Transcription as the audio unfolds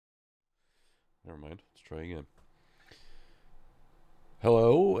Never mind. Let's try again.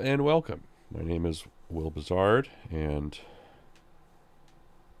 Hello and welcome. My name is Will Bezard, and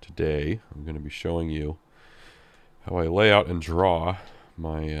today I'm going to be showing you how I lay out and draw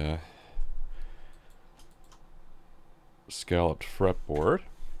my scalloped fretboard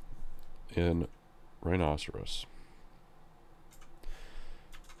in Rhino7.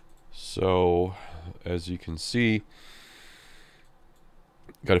 So, as you can see,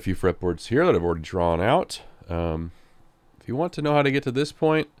 got a few fretboards here that I've already drawn out. If you want to know how to get to this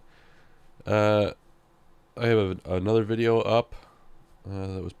point, I have another video up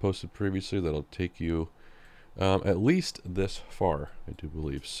that was posted previously that'll take you at least this far, I do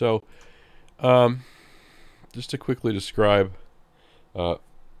believe. So, just to quickly describe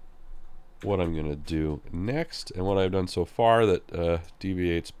what I'm going to do next and what I've done so far that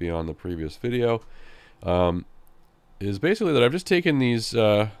deviates beyond the previous video is basically that I've just taken these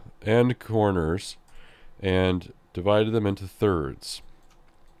end corners and divided them into thirds.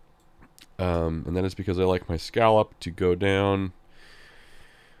 And that is because I like my scallop to go down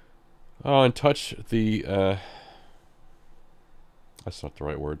and touch the... that's not the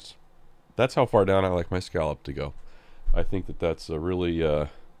right words. That's how far down I like my scallop to go. I think that that's a really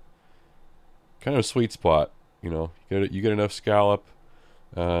kind of a sweet spot. You know, you get enough scallop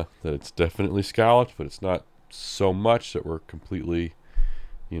that it's definitely scalloped, but it's not so much that we're completely,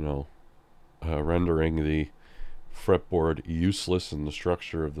 rendering the fretboard useless in the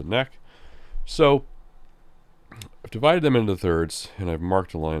structure of the neck. So I've divided them into thirds, and I've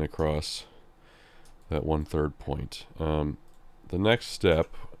marked a line across that 1/3 point. The next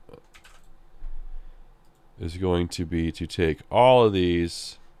step is going to be to take all of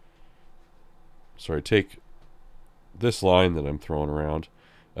these, take this line that I'm throwing around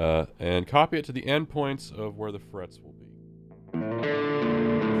and copy it to the end points of where the frets will be.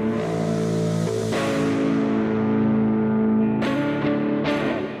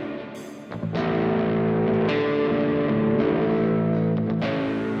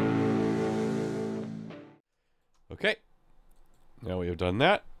 Okay, now we have done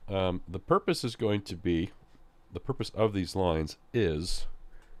that. The purpose of these lines is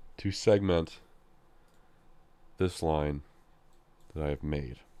to segment this line that I have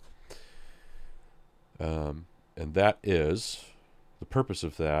made. And that is, the purpose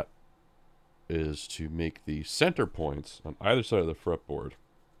of that is to make the center points on either side of the fretboard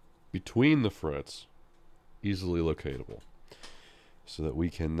between the frets easily locatable, so that we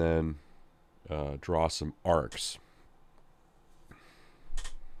can then draw some arcs.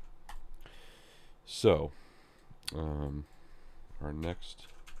 So, our next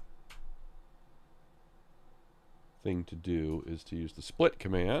thing to do is to use the split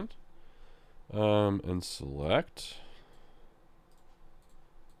command and select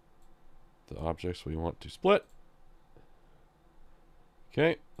the objects we want to split.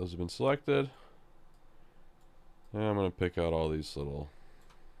 Okay, those have been selected. And I'm going to pick out all these little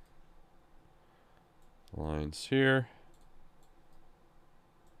lines here.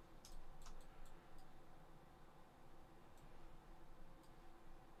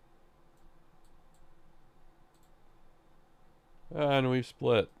 And we've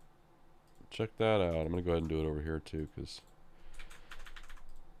split. Check that out. I'm going to go ahead and do it over here too, because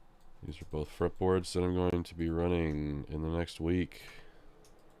these are both fretboards that I'm going to be running in the next week.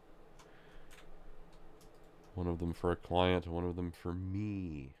 One of them for a client, and one of them for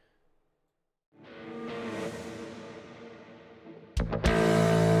me.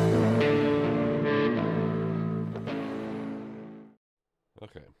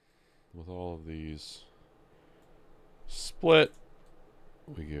 Okay, with all of these split,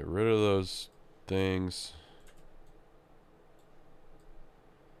 we get rid of those things.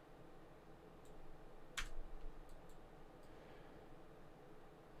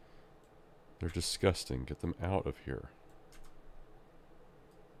 They're disgusting. Get them out of here.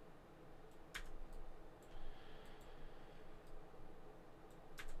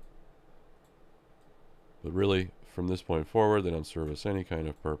 But really, from this point forward, they don't serve us any kind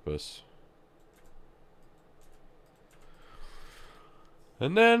of purpose.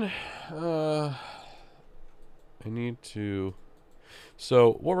 And then, I need to...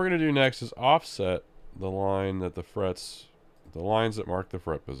 So, what we're going to do next is offset the line that the lines that mark the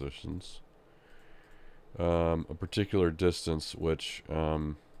fret positions. A particular distance, which, I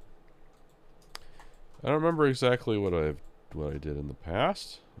don't remember exactly what I did in the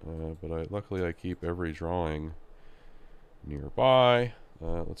past, but luckily I keep every drawing nearby.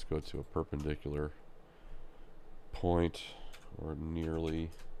 Let's go to a perpendicular point, or nearly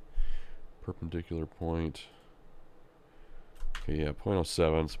perpendicular point. Okay, yeah,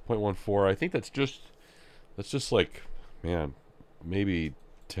 0.07, it's 0.14. I think that's just like, man, maybe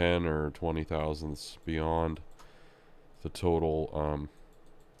 10 or 20 thousandths beyond the total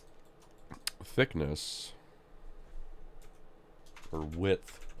thickness or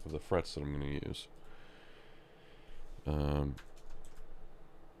width of the frets that I'm going to use.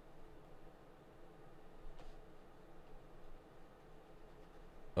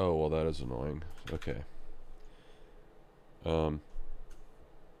 Oh, well, that is annoying. Okay.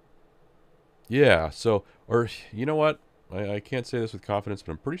 Yeah, so, or, you know what? I can't say this with confidence,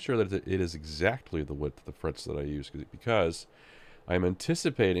 but I'm pretty sure that it is exactly the width of the frets that I use, because I'm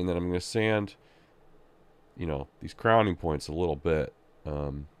anticipating that I'm going to sand, you know, these crowning points a little bit.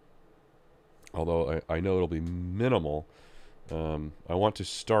 Although I know it'll be minimal. I want to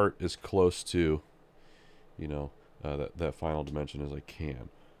start as close to, you know, that final dimension as I can,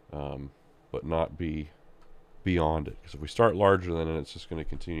 but not be beyond it. Because if we start larger, then it's just going to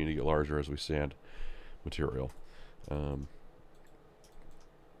continue to get larger as we sand material.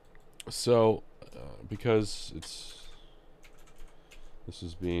 Because this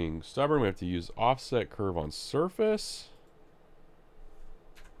is being stubborn, we have to use offset curve on surface.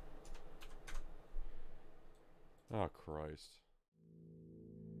 Oh, Christ.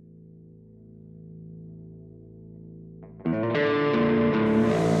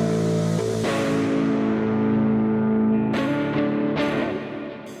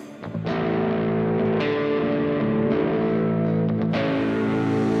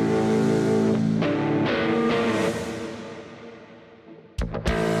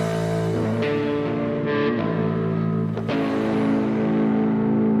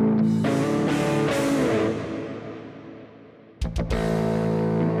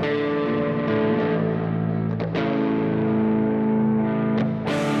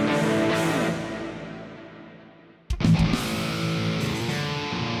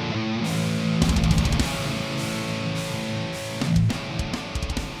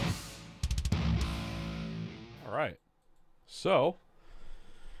 So,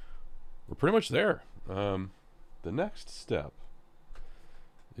 we're pretty much there. The next step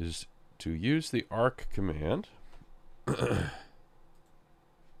is to use the arc command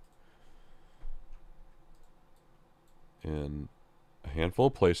in a handful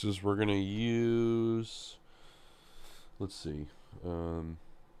of places. We're going to use, let's see,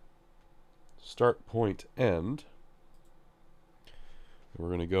 start point end. We're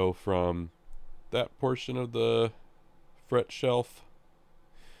going to go from that portion of the fret shelf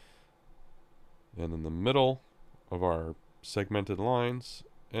and in the middle of our segmented lines,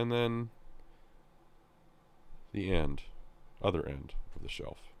 and then the other end of the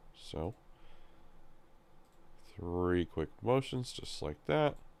shelf. So 3 quick motions just like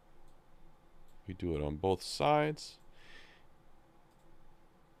that. We do it on both sides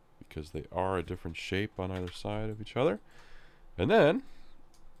because they are a different shape on either side of each other. And then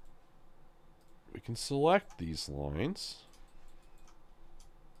we can select these lines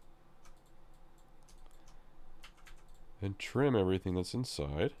and trim everything that's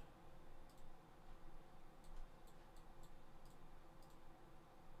inside.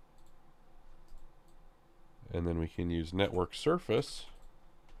 And then we can use network surface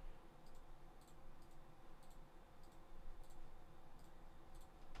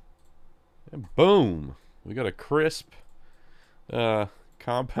and boom, we got a crisp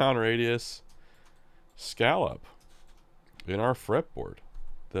compound radius scallop in our fretboard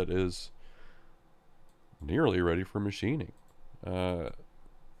that is nearly ready for machining.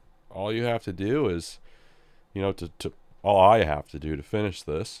 All you have to do is, you know, all I have to do to finish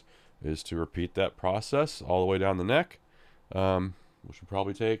this is to repeat that process all the way down the neck, which would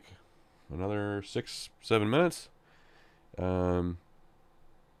probably take another 6-7 minutes.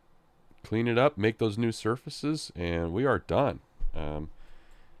 Clean it up, make those new surfaces, and we are done.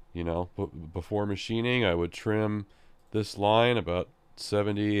 You know, before machining, I would trim this line about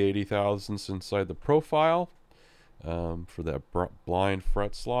 70-80 thousandths inside the profile for that blind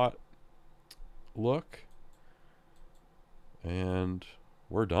fret slot look, and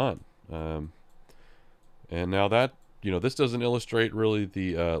we're done. And now that, you know, this doesn't illustrate really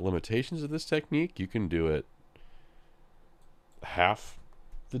the limitations of this technique. You can do it half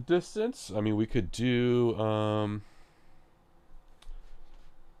the distance. I mean, we could do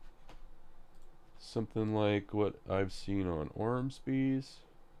something like what I've seen on Ormsby's,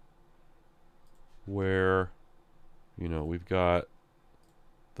 where, you know, we've got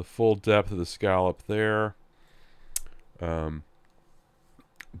the full depth of the scallop there, but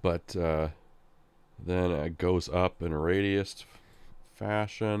then it goes up in a radius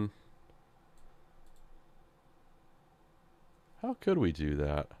fashion. How could we do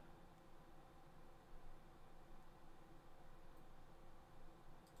that?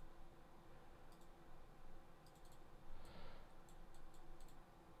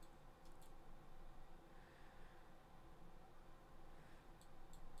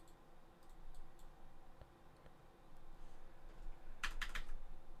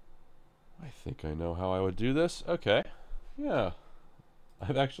 I think I know how I would do this. Okay. Yeah.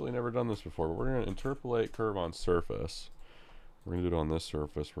 I've actually never done this before, but we're going to interpolate curve on surface. We're going to do it on this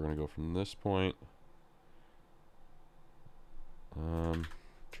surface. We're going to go from this point.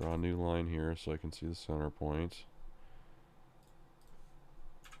 Draw a new line here so I can see the center point.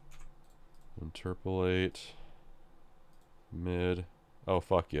 Interpolate. Mid. Oh,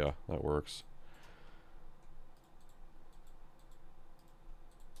 fuck yeah. That works.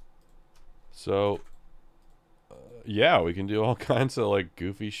 So, yeah, we can do all kinds of like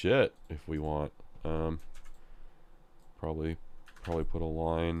goofy shit if we want. Probably put a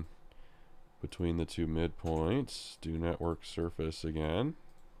line between the two midpoints. Do network surface again.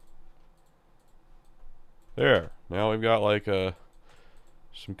 There. Now we've got like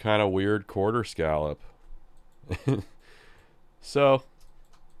some kind of weird quarter scallop. So,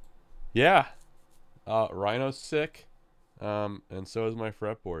 yeah. Rhino's sick. And so is my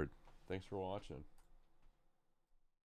fretboard. Thanks for watching.